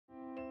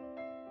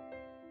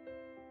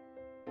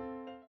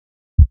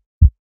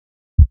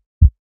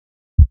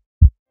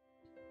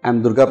I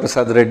am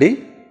Durgaprasad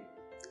Reddy,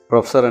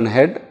 Professor and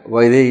Head,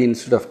 Vydehi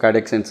Institute of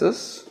Cardiac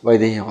Sciences,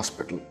 Vydehi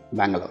Hospital,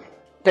 Bangalore.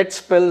 TET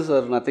spells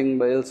are nothing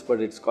else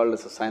but it's called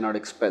as a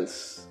cyanotic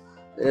spells.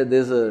 There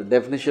is a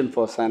definition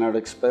for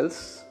cyanotic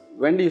spells.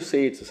 When do you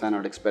say it's a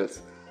cyanotic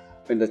spells?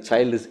 When the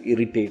child is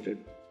irritated,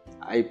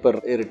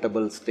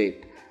 hyperirritable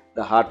state,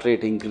 the heart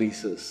rate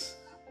increases,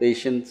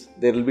 patients,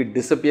 there will be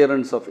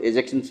disappearance of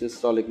ejection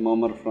systolic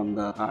murmur from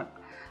the heart,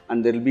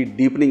 and there will be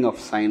deepening of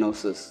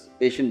cyanosis.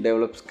 Patient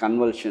develops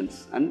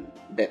convulsions and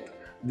death.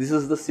 This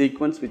is the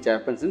sequence which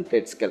happens in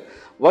TET scale.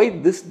 Why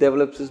this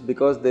develops is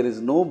because there is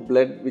no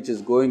blood which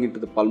is going into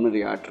the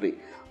pulmonary artery.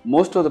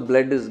 Most of the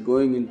blood is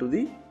going into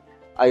the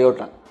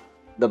aorta.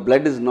 The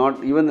blood is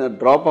not, even a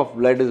drop of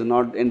blood is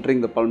not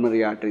entering the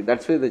pulmonary artery.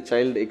 That's why the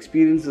child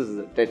experiences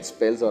the TET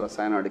spells or a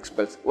cyanotic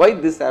spells. Why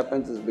this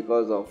happens is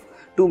because of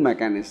two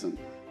mechanisms.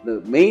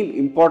 The main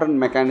important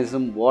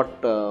mechanism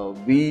what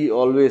we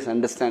always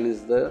understand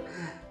is the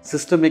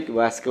systemic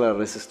vascular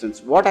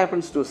resistance. What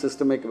happens to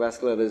systemic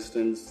vascular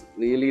resistance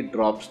really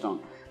drops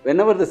down.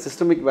 Whenever the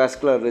systemic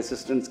vascular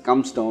resistance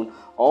comes down,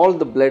 all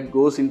the blood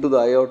goes into the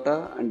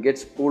aorta and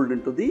gets pulled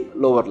into the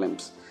lower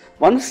limbs.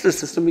 Once the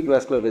systemic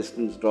vascular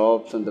resistance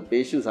drops and the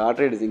patient's heart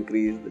rate is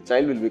increased, the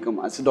child will become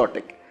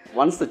acidotic.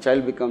 Once the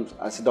child becomes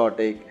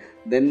acidotic,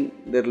 then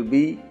there will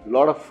be a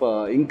lot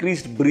of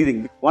increased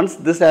breathing. Once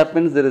this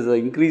happens, there is an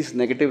increased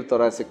negative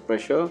thoracic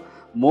pressure,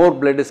 more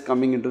blood is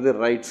coming into the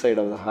right side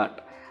of the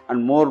heart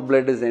and more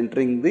blood is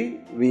entering the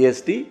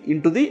VSD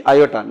into the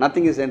aorta.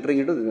 Nothing is entering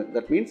into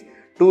that means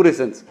two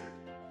reasons: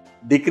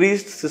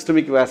 decreased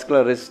systemic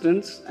vascular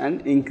resistance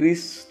and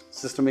increased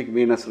systemic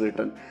venous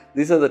return.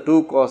 These are the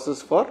two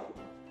causes for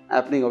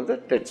happening of the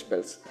TET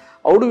spells.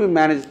 How do we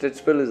manage TET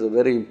spell is a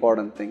very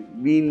important thing.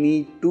 We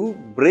need to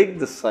break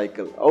the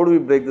cycle. How do we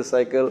break the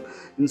cycle?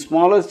 In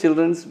smaller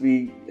children,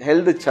 we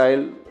held the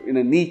child in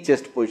a knee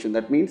chest position.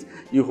 That means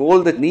you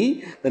hold the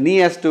knee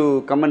has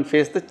to come and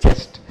face the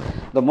chest.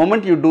 The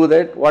moment you do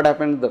that, what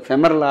happens? The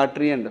femoral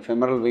artery and the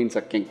femoral veins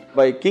are kinked.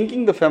 By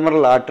kinking the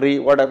femoral artery,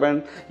 what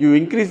happens? You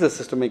increase the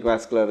systemic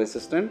vascular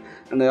resistance,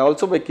 and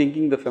also by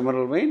kinking the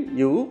femoral vein,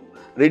 you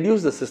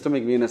reduce the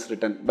systemic venous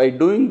return. By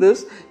doing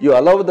this, you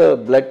allow the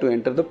blood to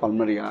enter the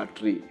pulmonary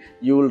artery.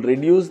 You will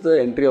reduce the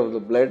entry of the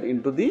blood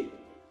into the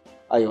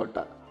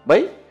aorta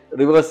by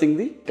reversing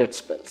the TET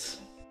spells.